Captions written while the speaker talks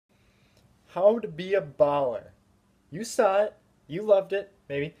How to Be a Baller. You saw it, you loved it,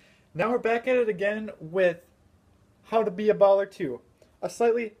 maybe. Now we're back at it again with How to Be a Baller 2, a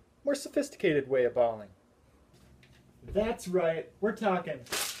slightly more sophisticated way of balling. That's right, we're talking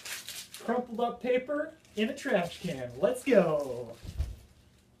crumpled up paper in a trash can. Let's go!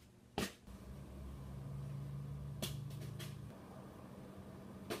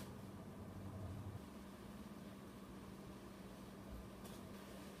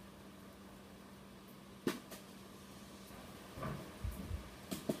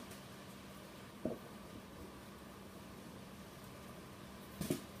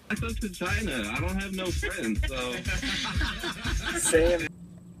 I go to China. I don't have no friends, so. Same.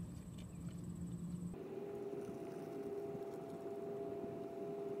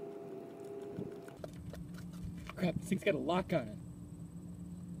 Crap, this thing's got a lock on it.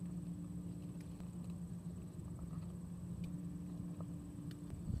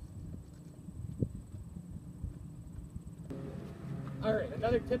 Alright,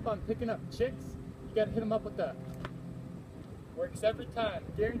 another tip on picking up chicks, you gotta hit them up with that. Works every time,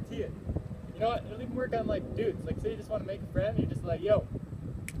 guarantee it. You know what, it'll even work on like dudes. Like say you just want to make a friend, you're just like, yo,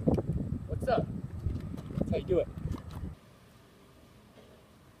 what's up? That's how you do it.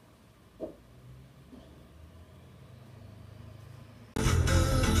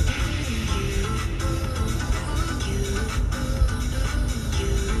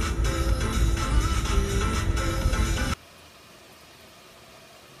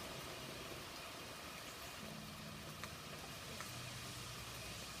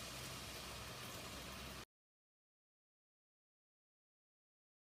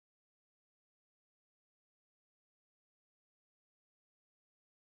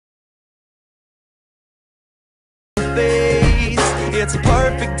 It's a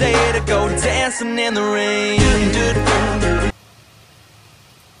perfect day to go dancing in the rain.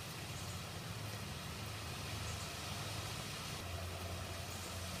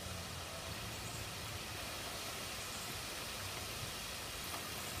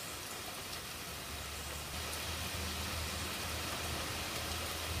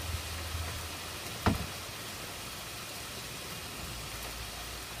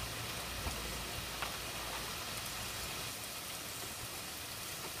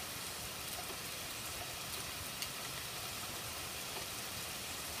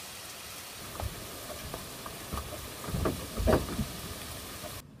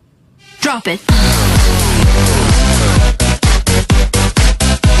 Drop it.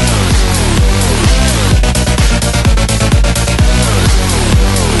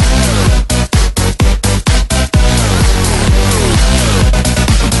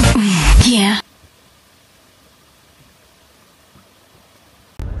 Yeah.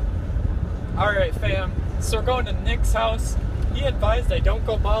 Alright fam, so we're going to Nick's house. He advised I don't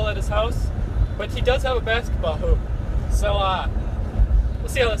go ball at his house, but he does have a basketball hoop. So we'll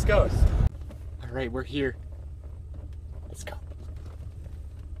see how this goes. Alright, we're here. Let's go.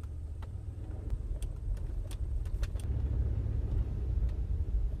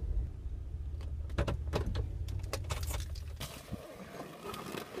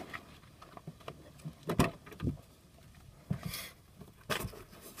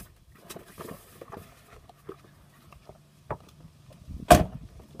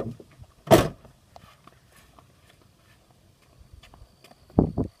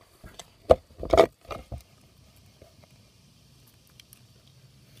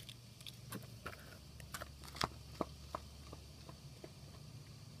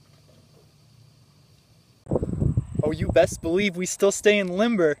 Oh, you best believe we still stay in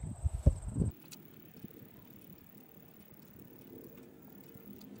limber.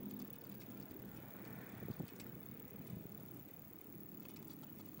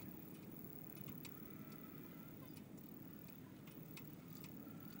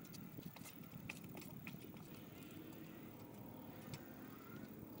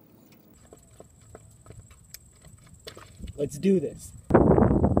 Let's do this.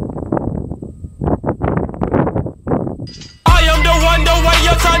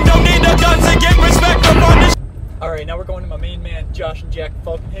 Alright, now we're going to my main man, Josh and Jack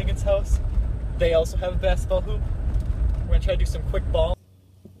Falkenhagen's house. They also have a basketball hoop. We're going to try to do some quick ball.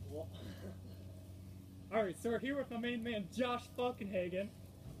 Alright, so we're here with my main man, Josh Falkenhagen.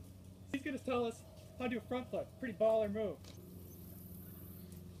 He's going to tell us how to do a front flip. Pretty baller move.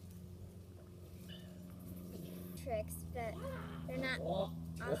 Tricks, but they're not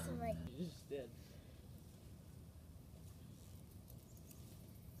awesome like You just did.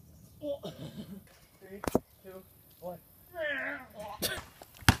 3, 2, 1.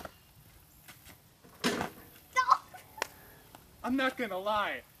 I'm not gonna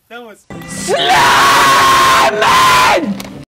lie, That was.